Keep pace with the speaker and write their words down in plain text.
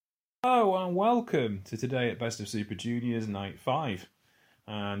Hello and welcome to today at Best of Super Juniors Night 5.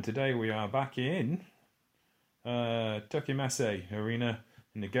 And today we are back in Tokimase Arena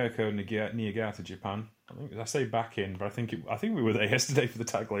in Nagoko, Niigata, Japan. I say back in, but I think we were there yesterday for the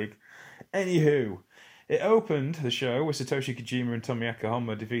tag league. Anywho, it opened the show with Satoshi Kojima and Tomoaki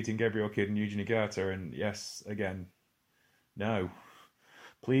Honma defeating Gabriel Kidd and Yuji Nagata, and yes, again, no.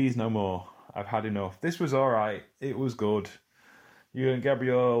 Please, no more. I've had enough. This was alright. It was good. You and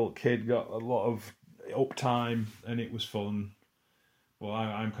Gabriel Kidd got a lot of uptime and it was fun. Well,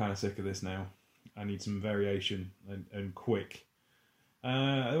 I'm kind of sick of this now. I need some variation and quick.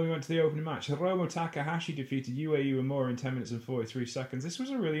 Then we went to the opening match. Hiromu Takahashi defeated Yuya Uemura in 10 minutes and 43 seconds. This was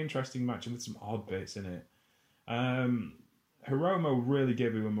a really interesting match with some odd bits in it. Hiromu really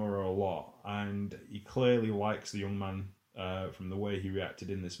gave Uemura a lot, and he clearly likes the young man from the way he reacted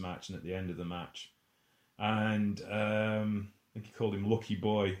in this match and at the end of the match. And I think he called him Lucky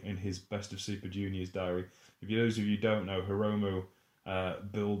Boy in his Best of Super Juniors diary. If those of you don't know, Hiromu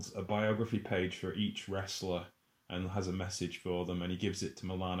builds a biography page for each wrestler and has a message for them, and he gives it to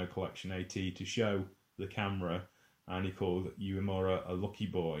Milano Collection AT to show the camera, and he called Uemura a lucky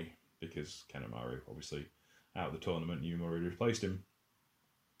boy because Kanemaru, obviously, out of the tournament, Uemura replaced him.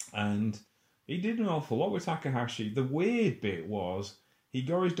 And he did an awful lot with Takahashi. The weird bit was he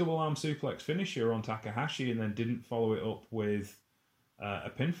got his double arm suplex finisher on Takahashi and then didn't follow it up with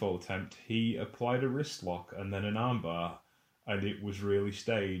a pinfall attempt. He applied a wrist lock and then an armbar, and it was really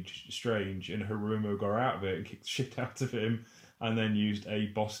strange. And Hiromu got out of it and kicked the shit out of him, and then used a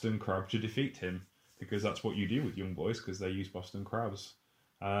Boston Crab to defeat him, because that's what you do with young boys, because they use Boston Crabs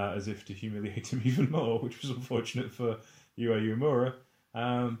as if to humiliate him even more, which was unfortunate for Yuya Uemura.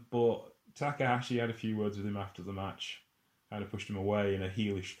 But Takahashi had a few words with him after the match. Kind of pushed him away in a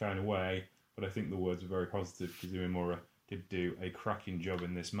heelish kind of way, but I think the words were very positive because Uemura did do a cracking job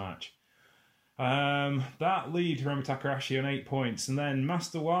in this match. That lead Hiromu Takahashi on 8 points, and then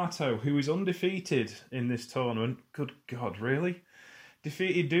Master Wato, who is undefeated in this tournament, good God, really?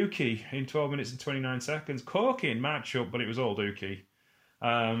 Defeated Dookie in 12 minutes and 29 seconds. Corking matchup, but it was all Dookie.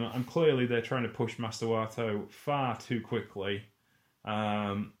 And clearly they're trying to push Master Wato far too quickly.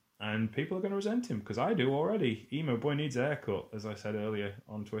 And people are going to resent him, because I do already. Emo Boy needs a haircut, as I said earlier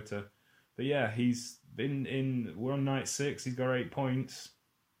on Twitter. But yeah, we're on night 6, he's got 8 points.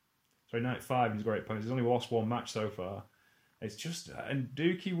 Sorry, night 5, he's got 8 points. He's only lost one match so far. It's just, and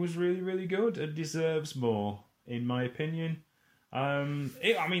Dookie was really, really good and deserves more, in my opinion.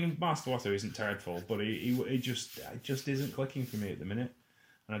 Master Wato isn't dreadful, but it just isn't clicking for me at the minute.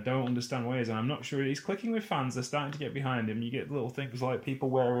 And I don't understand why he is, and I'm not sure he's clicking with fans. They're starting to get behind him. You get little things like people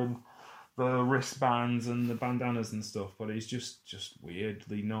wearing the wristbands and the bandanas and stuff, but he's just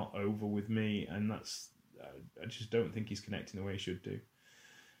weirdly not over with me, and I just don't think he's connecting the way he should do.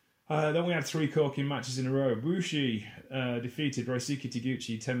 Then we had 3 corking matches in a row. Bushi defeated Ryusuke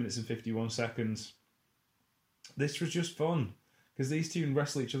Taguchi 10 minutes and 51 seconds. This was just fun, because these two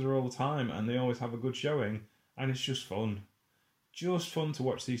wrestle each other all the time, and they always have a good showing, and it's just fun. Just fun to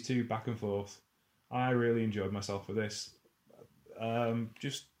watch these two back and forth. I really enjoyed myself with this.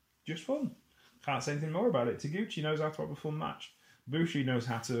 Just fun. Can't say anything more about it. Taguchi knows how to have a fun match. Bushi knows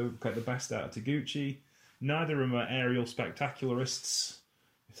how to get the best out of Taguchi. Neither of them are aerial spectacularists,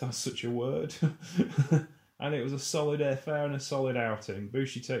 if that's such a word. And it was a solid affair and a solid outing.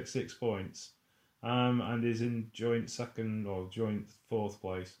 Bushi takes 6 points. And is in joint 4th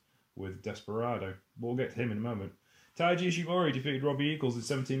place with Desperado. We'll get to him in a moment. Taiji Ishimori defeated Robbie Eagles in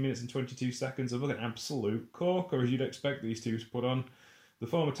 17 minutes and 22 seconds of an absolute corker, as you'd expect these two to put on. The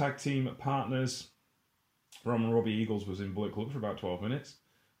former tag team partners, Robbie Eagles, was in Bullet Club for about 12 minutes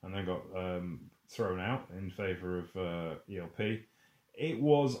and then got thrown out in favour of ELP. It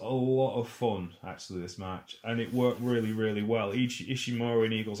was a lot of fun, actually, this match, and it worked really, really well. Ishimori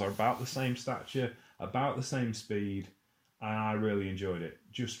and Eagles are about the same stature, about the same speed, and I really enjoyed it.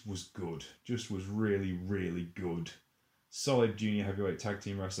 Just was good. Just was really, really good. Solid junior heavyweight tag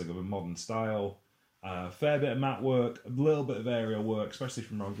team wrestling of a modern style. Fair bit of mat work, a little bit of aerial work, especially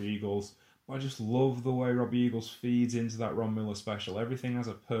from Robbie Eagles. But I just love the way Robbie Eagles feeds into that Ron Miller special. Everything has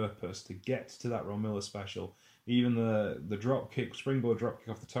a purpose to get to that Ron Miller special. Even the drop kick, springboard drop kick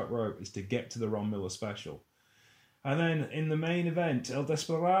off the top rope is to get to the Ron Miller special. And then in the main event, El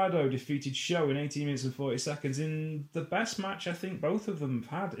Desperado defeated Show in 18 minutes and 40 seconds in the best match I think both of them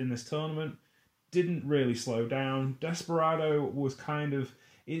have had in this tournament. Didn't really slow down. Desperado was kind of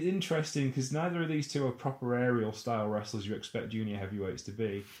interesting because neither of these two are proper aerial style wrestlers you expect junior heavyweights to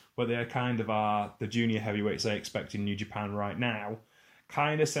be, but they kind of are the junior heavyweights they expect in New Japan right now.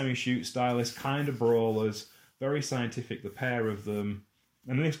 Kind of semi-shoot stylists, kind of brawlers, very scientific, the pair of them.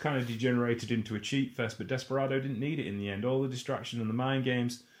 And this kind of degenerated into a cheat fest, but Desperado didn't need it in the end. All the distraction and the mind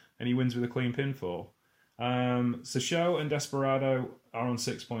games, and he wins with a clean pinfall. So Show and Desperado are on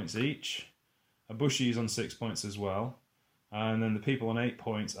 6 points each. Ibushi is on 6 points as well. And then the people on 8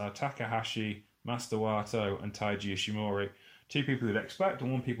 points are Takahashi, Master Wato, and Taiji Ishimori. 2 people you'd expect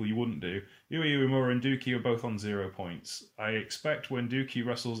and 1 people you wouldn't do. Yui Uemura and Dookie are both on 0 points. I expect when Dookie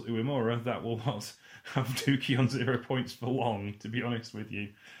wrestles Uemura, that will not have Dookie on 0 points for long, to be honest with you.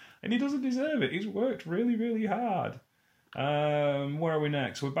 And he doesn't deserve it. He's worked really, really hard. Where are we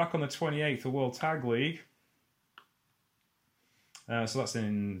next? We're back on the 28th of World Tag League. So that's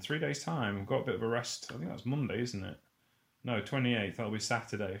in 3 days' time. We've got a bit of a rest. I think that's Monday, isn't it? No, 28th. That'll be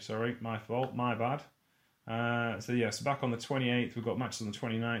Saturday. Sorry, my fault. My bad. So back on the 28th. We've got matches on the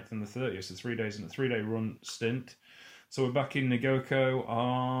 29th and the 30th. So 3 days in a 3-day run stint. So we're back in Nagoko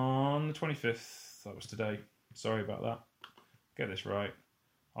on the 25th. That was today. Sorry about that. Get this right.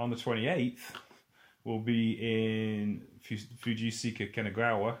 On the 28th, we'll be in Fujisaka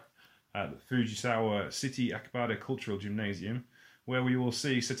Kanagawa at the Fujisawa City Akabada Cultural Gymnasium, where we will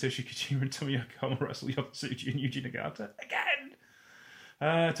see Satoshi Kojima and Tomoya Kama wrestle Yotsuji and Yuji Nagata again.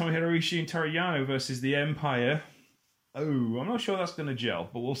 Tomohiro Ishii and Toru Yano versus the Empire. Oh, I'm not sure that's going to gel,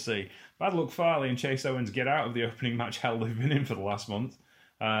 but we'll see. Bad Luck Farley and Chase Owens get out of the opening match hell they've been in for the last month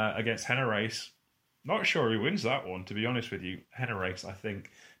against Henna Race. Not sure who wins that one, to be honest with you. Henna Race, I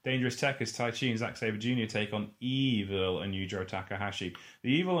think. Dangerous Tech as Tai Chi and Zack Sabre Jr. take on Evil and Yujiro Takahashi. The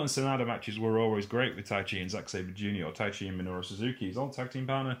Evil and Sanada matches were always great with Tai Chi and Zack Sabre Jr. or Tai Chi and Minoru Suzuki. His old tag team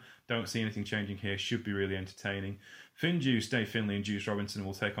partner, don't see anything changing here. Should be really entertaining. Finjuice, Dave Finlay and Juice Robinson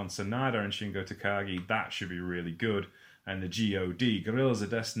will take on Sanada and Shingo Takagi. That should be really good. And the GOD, Guerrillas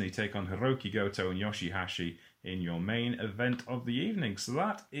of Destiny, take on Hiroki Goto and Yoshihashi in your main event of the evening. So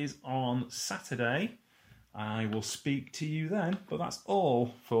that is on Saturday. I will speak to you then, but that's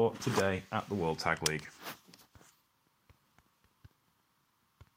all for today at the World Tag League.